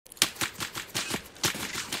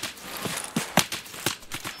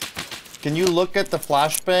Can you look at the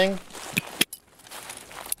flashbang?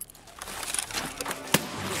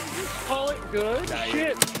 Call it good?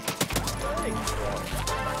 Shit.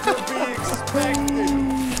 To be expected.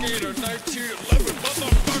 8 or 19, 11,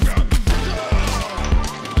 motherfucker.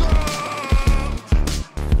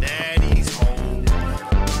 Daddy's home.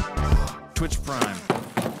 Twitch Prime.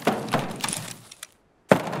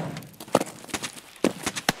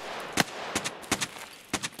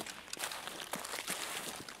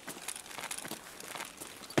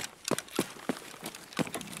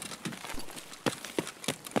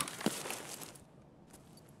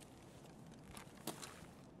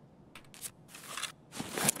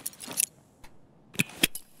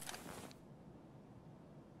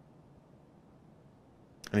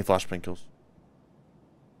 Any flashbang kills?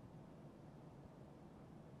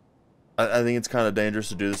 I think it's kind of dangerous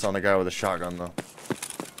to do this on a guy with a shotgun, though.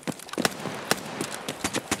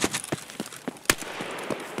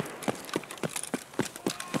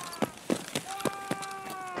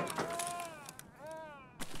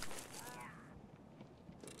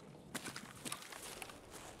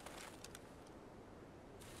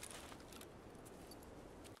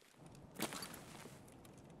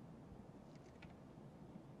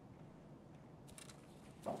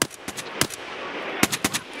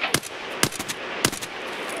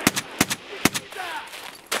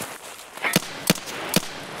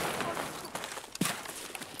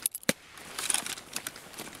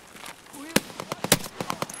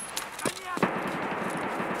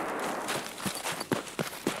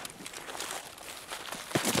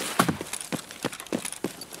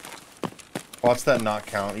 Watch that not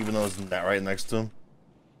count, even though it's that right next to him.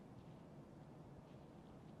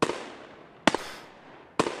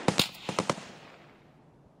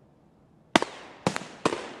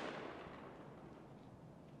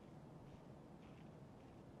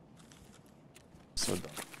 So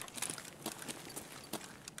dumb.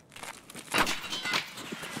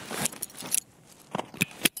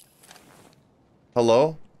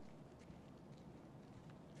 Hello?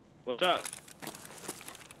 What's up?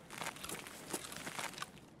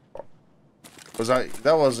 Was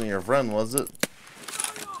that wasn't your friend, was it?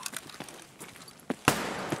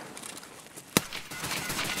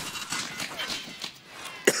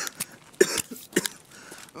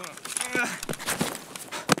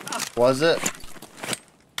 Was it?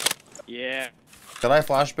 Yeah. Did I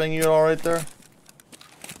flashbang you all right there?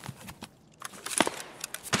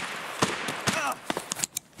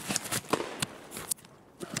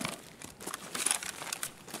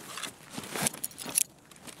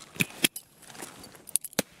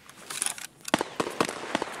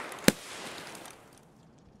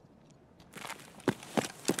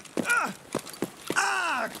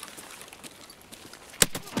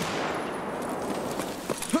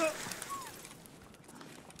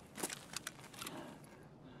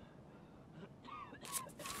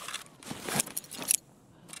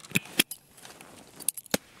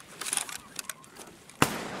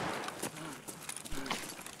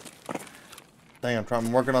 Dang,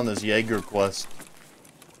 I'm working on this Jaeger quest.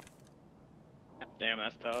 Damn,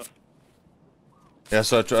 that's tough. Yeah,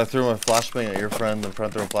 so I threw my flashbang at your friend, I'm trying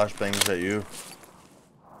to throw flashbangs at you.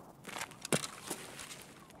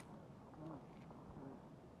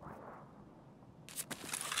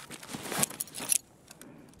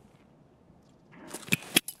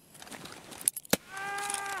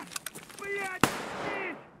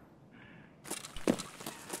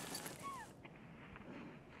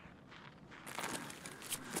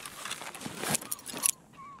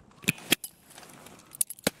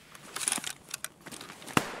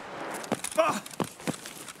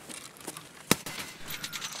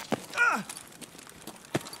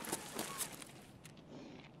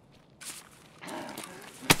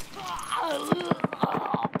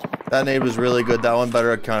 That nade was really good. That one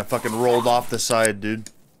better kind of fucking rolled off the side, dude.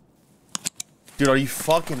 Dude, are you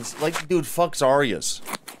fucking... Like, dude, fuck Zarya's.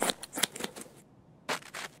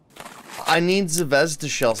 I need Zvezda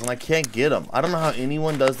shells, and I can't get them. I don't know how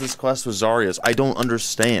anyone does this quest with Zarya's. I don't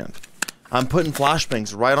understand. I'm putting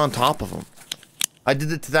flashbangs right on top of them. I did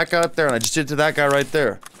it to that guy up there, and I just did it to that guy right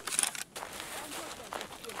there.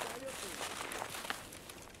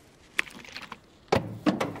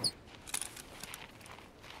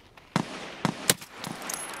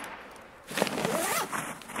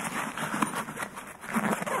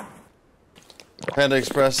 Panda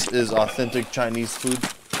Express is authentic Chinese food.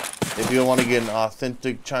 If you want to get an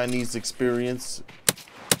authentic Chinese experience,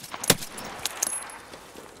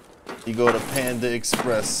 you go to Panda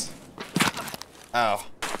Express. Ow.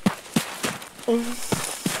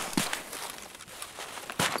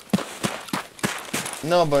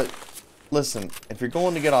 No, but Listen, if you're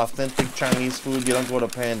going to get authentic Chinese food, you don't go to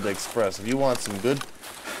Panda Express. If you want some good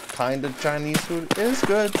kind of Chinese food, it is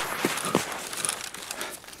good.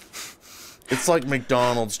 It's like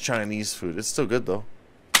McDonald's Chinese food. It's still good though.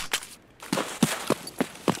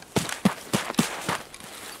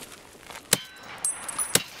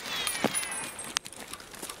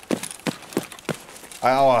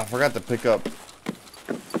 I forgot to pick up.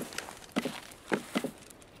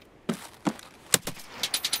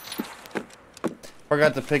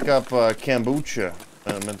 Forgot to pick up kombucha.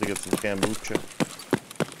 I meant to get some kombucha.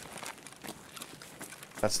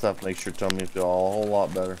 That stuff makes your tummy feel a whole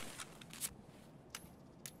lot better.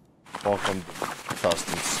 Welcome to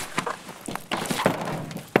Customs.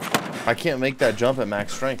 I can't make that jump at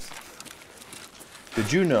max strength.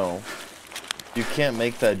 Did you know you can't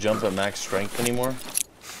make that jump at max strength anymore?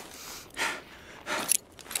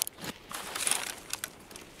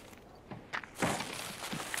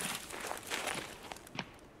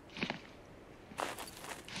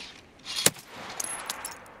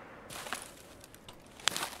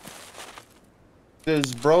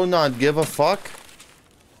 Does bro not give a fuck?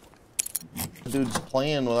 Dude's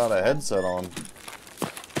playing without a headset on.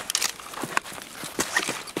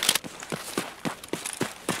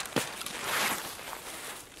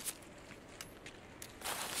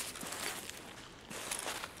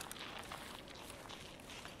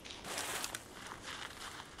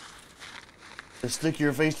 Just stick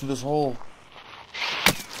your face through this hole.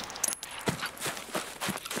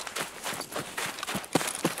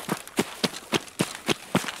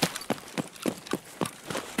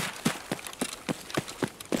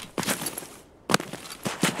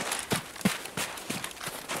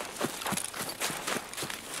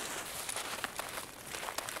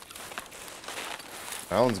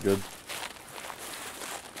 That one's good.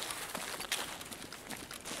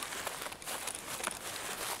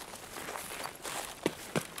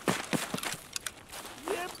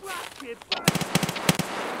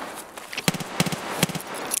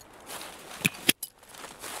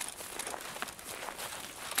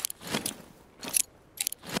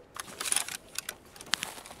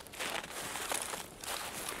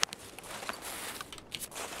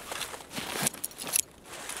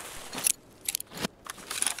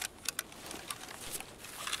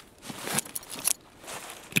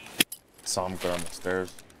 Saw him go down the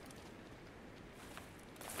stairs.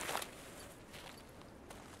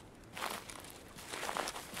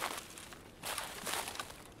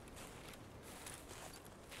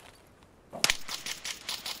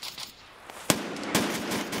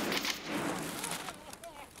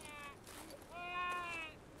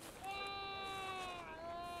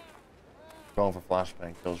 Going for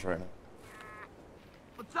flashbang kills right now.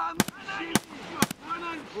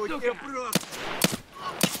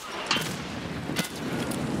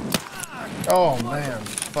 Oh man,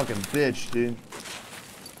 fucking bitch, dude.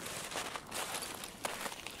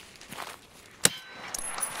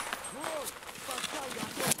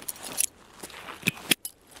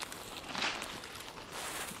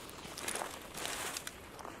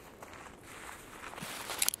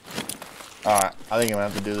 Alright, I think I'm gonna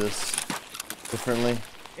have to do this differently.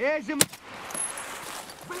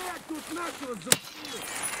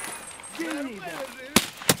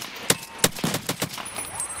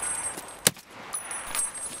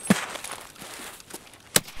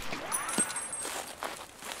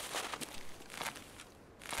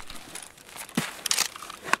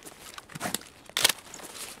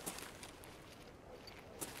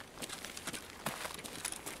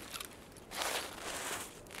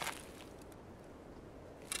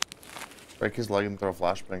 Break his leg and throw a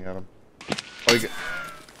flashbang at him. Oh, you get...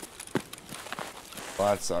 Well,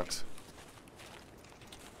 that sucks.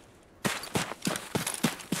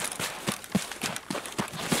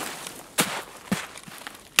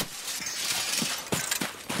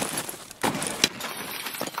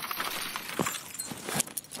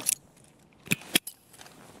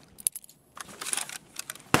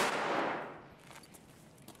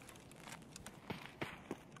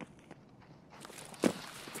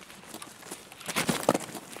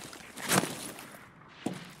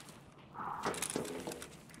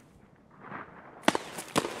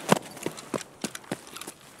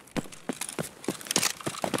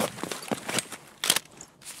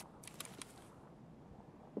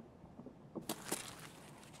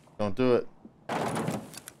 Don't do it.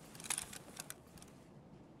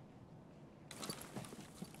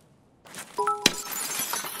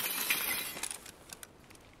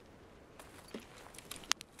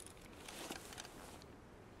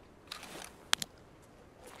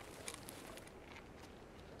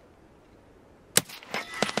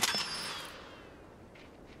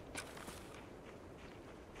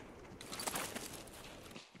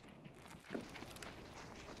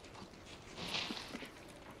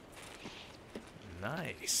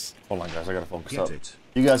 Nice. Hold on, guys. I gotta focus Get up. it.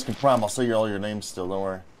 You guys can prime. I'll say all your names still. Don't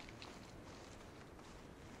worry.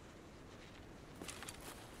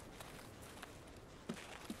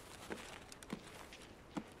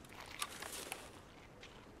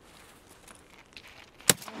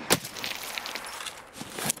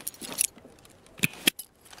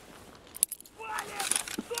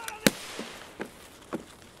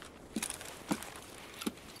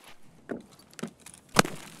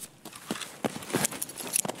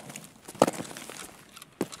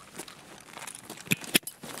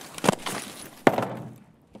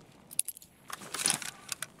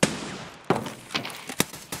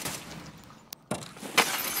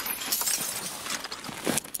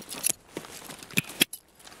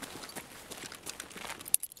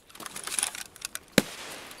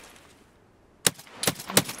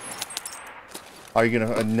 Are you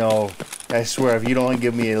gonna? No. I swear, if you don't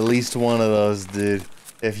give me at least one of those, dude.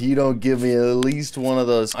 If you don't give me at least one of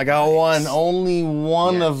those. I got one. Only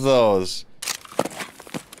one of those.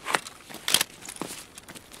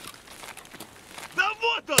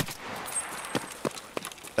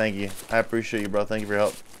 Thank you. I appreciate you, bro. Thank you for your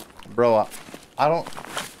help. Bro, I don't...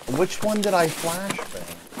 Which one did I flashbang?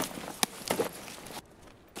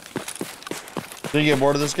 Did you get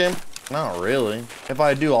bored of this game? Not really. If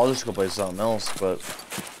I do, I'll just go play something else, but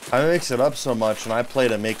I mix it up so much and I play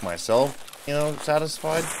to make myself, you know,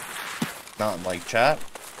 satisfied. Not like chat.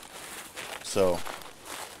 So,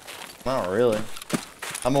 not really.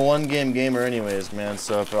 I'm a one-game gamer anyways, man,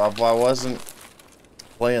 so if I wasn't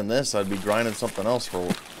playing this, I'd be grinding something else for,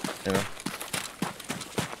 you know.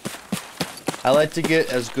 I like to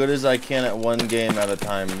get as good as I can at one game at a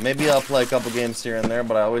time. Maybe I'll play a couple games here and there,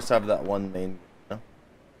 but I always have that one main, you know.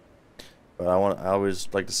 But I always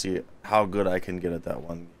like to see how good I can get at that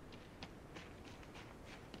one.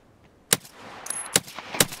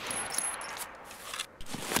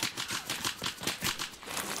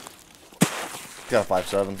 Got a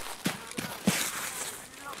 5.7.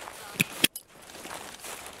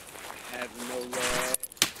 Have no lag.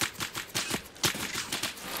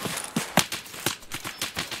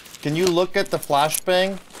 Can you look at the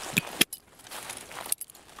flashbang?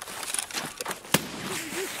 Did you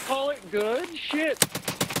just call it good? Shit.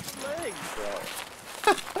 Legs, bro.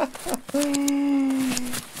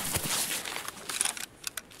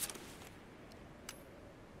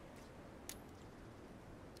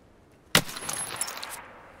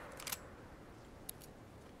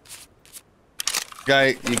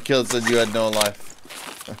 Guy you killed said you had no life.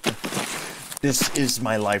 This is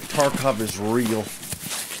my life. Tarkov is real.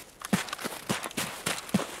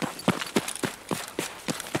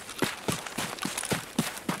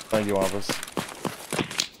 Thank you, Office.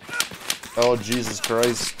 Oh, Jesus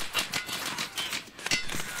Christ.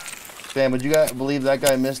 Damn, would you guys believe that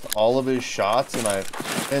guy missed all of his shots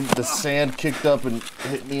and the sand kicked up and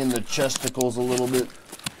hit me in the chesticles a little bit?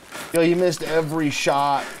 Yo, he missed every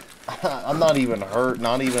shot. I'm not even hurt,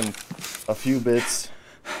 not even a few bits.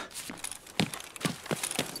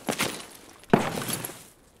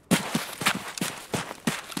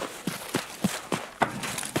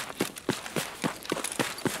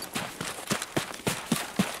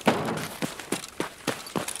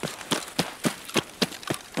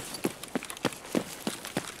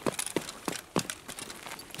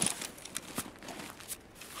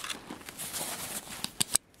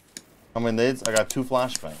 How many nades? I got 2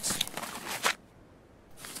 flashbangs.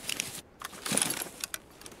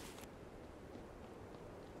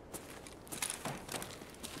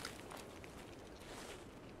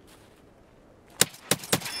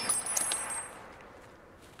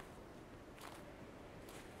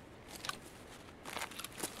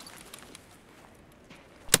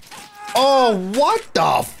 Oh, what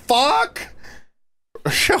the fuck?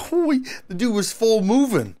 The dude was full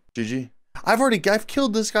moving. GG. I've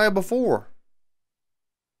killed this guy before.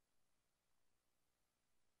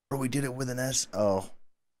 Bro, we did it with an S. Oh.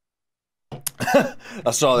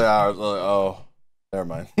 I saw the hours. Oh, never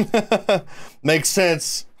mind. Makes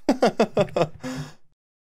sense.